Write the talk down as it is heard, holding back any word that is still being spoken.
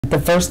The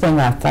first thing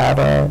I thought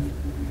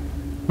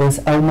of was,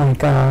 oh my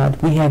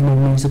God, we have no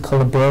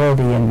musical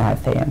ability in my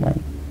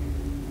family.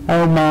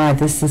 Oh my,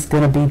 this is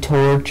going to be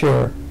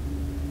torture.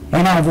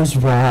 And I was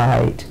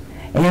right.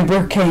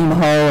 Amber came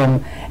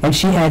home and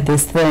she had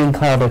this thing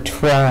called a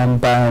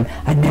trombone.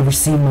 I'd never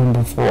seen one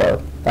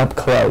before up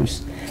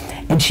close.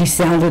 And she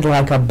sounded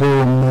like a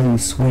bull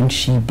moose when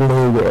she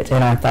blew it.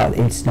 And I thought,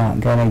 it's not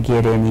going to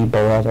get any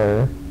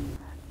better.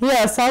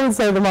 Yes, I would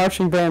say the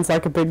marching band's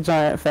like a big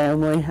giant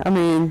family. I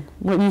mean,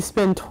 when you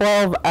spend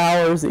 12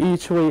 hours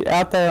each week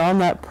out there on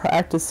that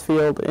practice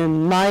field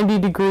in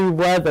 90-degree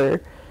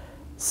weather,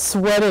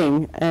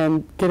 sweating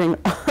and getting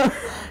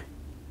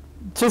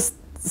just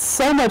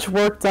so much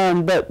work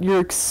done, but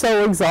you're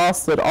so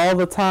exhausted all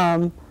the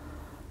time.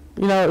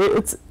 You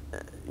know,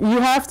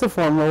 you have to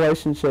form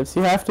relationships.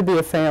 You have to be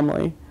a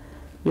family.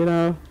 You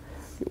know,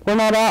 we're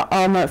not out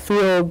on that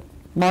field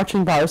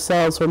marching by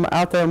ourselves. We're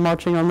out there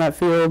marching on that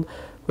field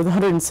with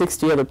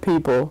 160 other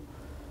people.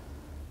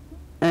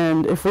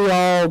 And if we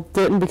all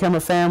didn't become a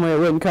family, it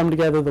wouldn't come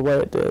together the way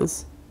it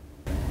does.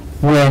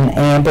 When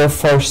Amber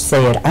first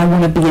said, I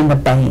want to be in the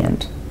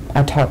band,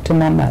 I talked to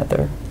my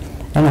mother.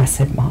 And I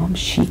said, Mom,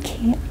 she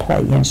can't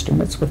play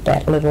instruments with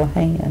that little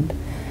hand.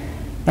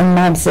 And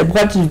Mom said,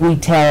 what did we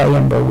tell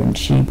Amber when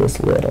she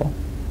was little?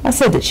 I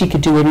said that she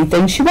could do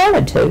anything she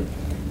wanted to.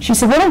 She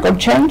said, we're not going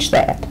to change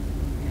that.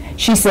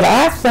 She said,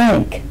 I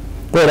think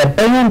that a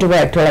band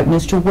director like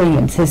Mr.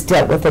 Williams has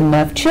dealt with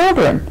enough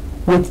children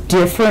with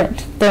different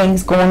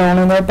things going on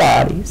in their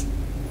bodies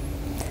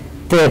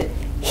that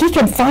he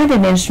can find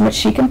an instrument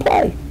she can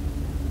play.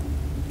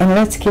 And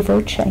let's give her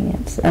a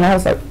chance. And I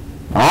was like,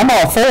 I'm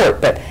all for it,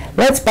 but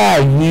let's buy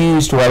a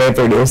used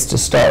whatever it is to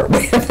start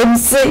with and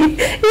see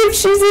if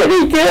she's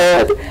any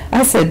good.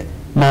 I said,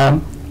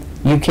 Mom,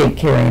 you can't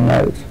carry a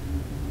note.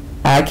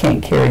 I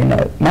can't carry a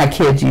note. My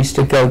kids used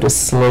to go to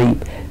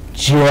sleep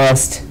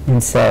just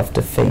in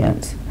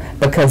self-defense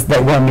because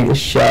they wanted me to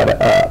shut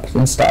up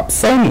and stop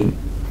singing.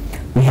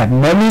 We have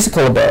no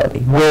musical ability.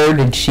 Where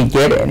did she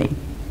get any?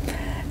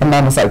 And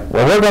Mom was like,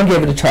 well, we're going to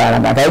give it a try.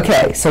 And I'm like,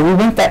 okay. So we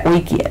went that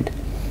weekend,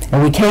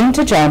 and we came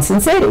to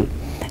Johnson City,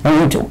 and we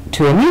went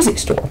to a music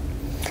store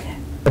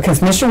because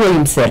Mr.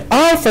 Williams said,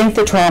 I think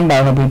the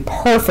trombone will be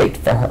perfect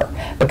for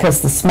her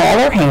because the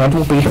smaller hand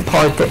will be the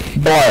part that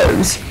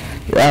blows,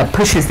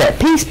 pushes that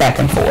piece back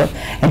and forth,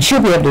 and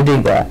she'll be able to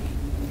do that.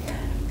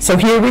 So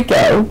here we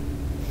go,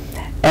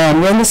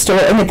 and we're in the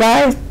store, and the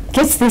guy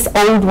gets this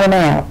old one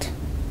out,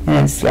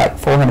 and it's like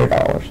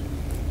 $400.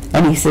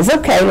 And he says,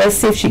 okay, let's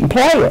see if she can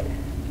play it.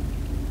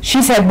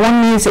 She's had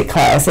one music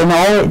class, and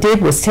all it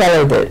did was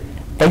tell her that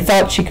they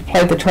thought she could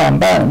play the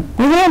trombone.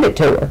 We hand it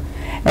to her,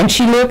 and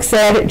she looks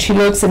at it, and she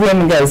looks at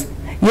him and goes,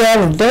 yeah,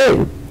 it'll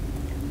do.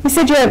 He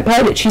said, you haven't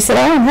played it. She said,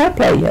 I don't know how to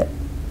play yet.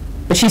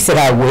 But she said,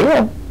 I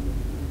will.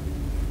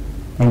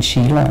 And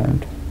she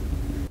learned.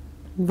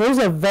 There's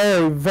a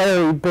very,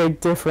 very big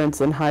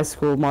difference in high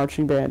school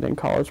marching band and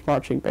college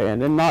marching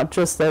band, and not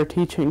just their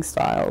teaching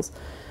styles.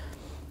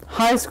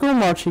 High school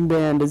marching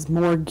band is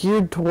more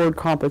geared toward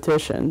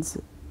competitions.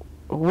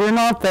 We're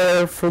not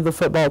there for the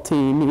football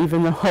team,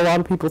 even though a lot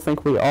of people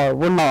think we are.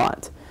 We're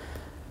not.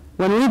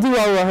 When we do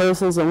our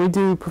rehearsals and we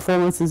do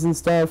performances and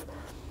stuff,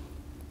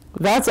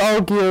 that's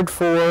all geared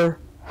for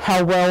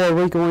how well are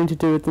we going to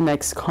do at the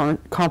next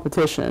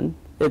competition.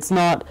 It's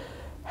not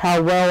how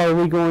well are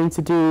we going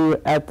to do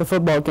at the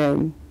football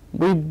game.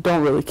 We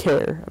don't really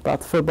care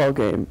about the football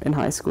game in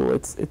high school.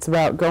 It's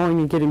about going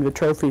and getting the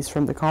trophies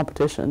from the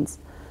competitions.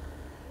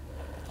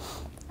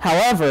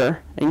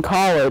 However, in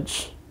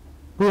college,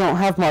 we don't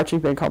have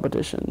marching band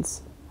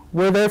competitions.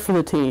 We're there for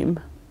the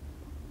team.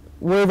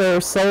 We're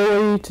there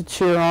solely to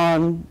cheer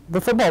on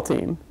the football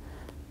team.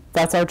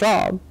 That's our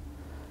job.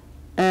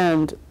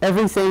 And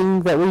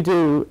everything that we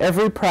do,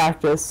 every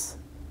practice,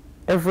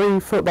 every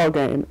football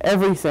game,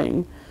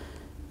 everything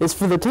is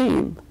for the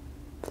team.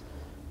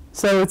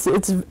 So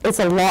it's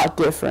a lot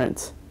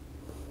different.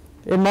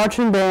 In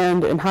marching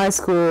band, in high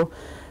school,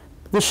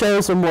 the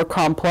shows are more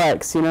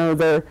complex. You know,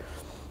 they're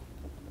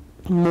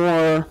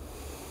more,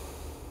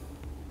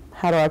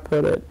 how do I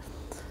put it?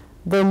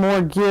 They're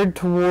more geared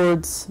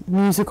towards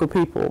musical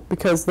people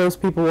because those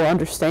people will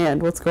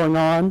understand what's going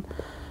on.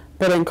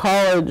 But in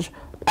college,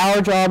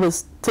 our job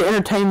is to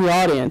entertain the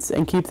audience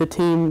and keep the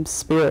team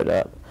spirit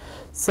up.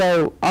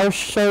 So our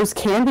shows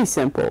can be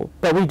simple,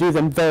 but we do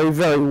them very,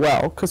 very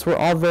well because we're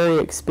all very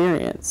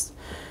experienced.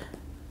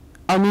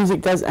 Our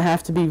music doesn't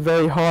have to be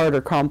very hard or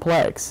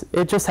complex.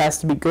 It just has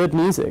to be good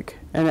music,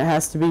 and it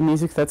has to be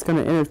music that's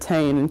going to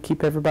entertain and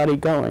keep everybody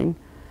going.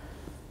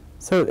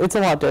 So it's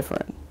a lot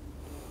different.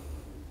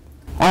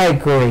 I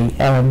agree.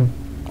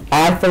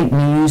 I think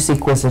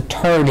music was a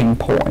turning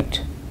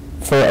point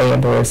for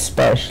Amber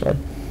especially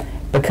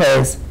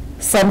because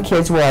some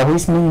kids were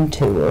always mean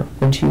to her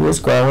when she was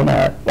growing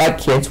up, like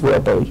kids will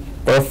be.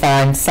 They'll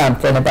find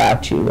something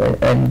about you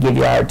and give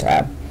you a hard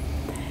time.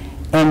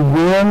 And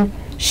when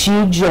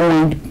she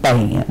joined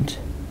band,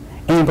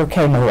 Amber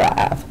came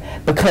alive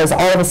because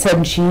all of a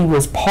sudden she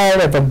was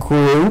part of a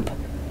group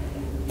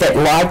that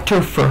liked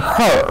her for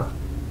her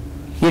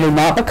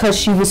Not because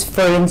she was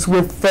friends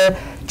with the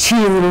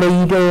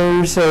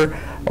cheerleaders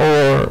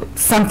or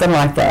something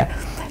like that.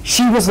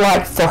 She was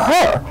like for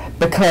her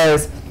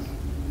because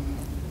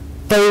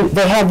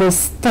they have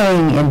this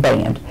thing in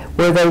band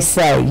where they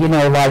say,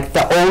 like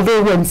the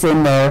older ones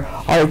in there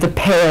are the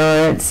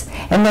parents,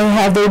 and they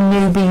have their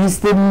newbies,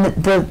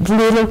 the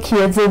little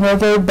kids in there,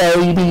 their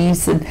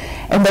babies, and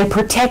they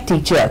protect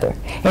each other,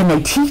 and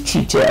they teach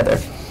each other.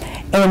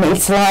 And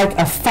it's like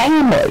a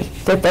family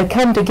that they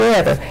come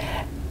together.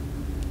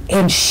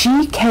 And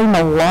she came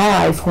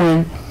alive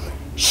when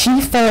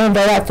she found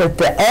out that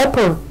the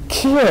upper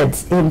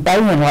kids in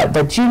band, like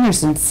the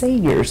juniors and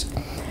seniors,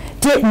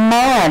 didn't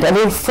mind a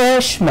little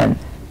freshman,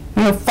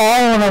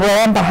 following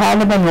around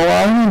behind them and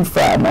learning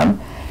from them,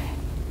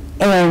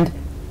 and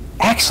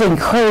actually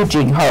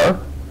encouraging her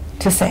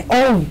to say,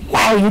 "Oh,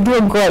 wow, you're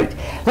doing great.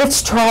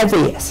 Let's try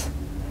this."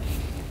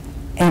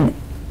 And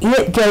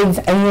it gave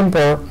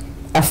Amber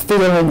a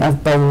feeling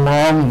of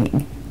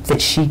belonging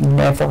that she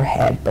never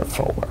had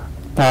before,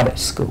 not at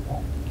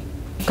school.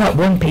 I've got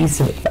one piece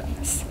of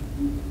advice.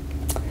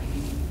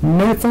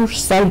 Never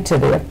say to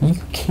them, "You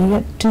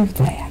can't do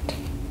that.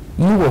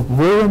 You will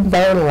ruin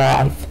their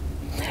life."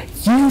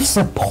 You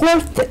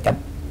support them.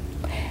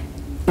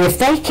 If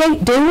they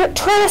can't do it,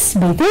 trust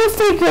me, they'll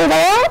figure it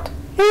out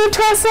and they'll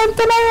try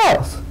something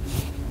else.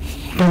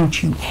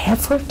 Don't you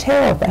ever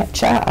tell that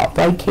child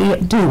they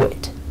can't do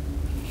it.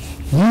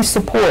 You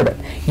support them.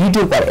 You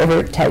do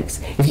whatever it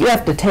takes. If you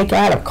have to take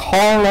out a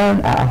car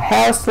loan, a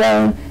house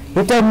loan,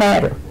 it doesn't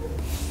matter.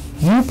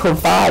 You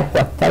provide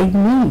what they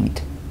need,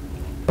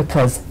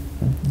 because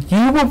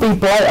you will be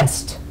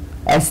blessed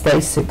as they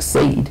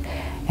succeed,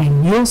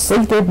 and you'll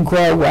see them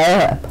grow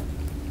up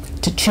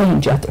to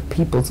change other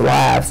people's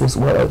lives as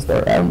well as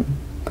their own.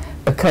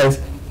 Because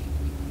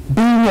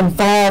being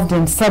involved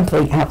in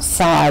something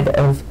outside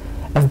of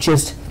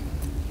just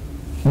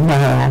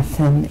math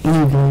and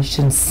English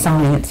and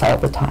science all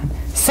the time,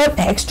 some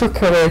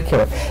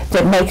extracurricular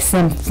that makes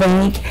them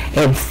think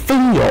and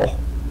feel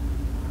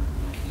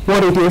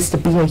what it is to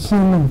be a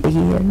human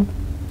being,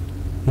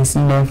 is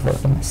never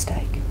a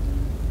mistake,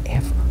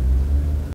 ever.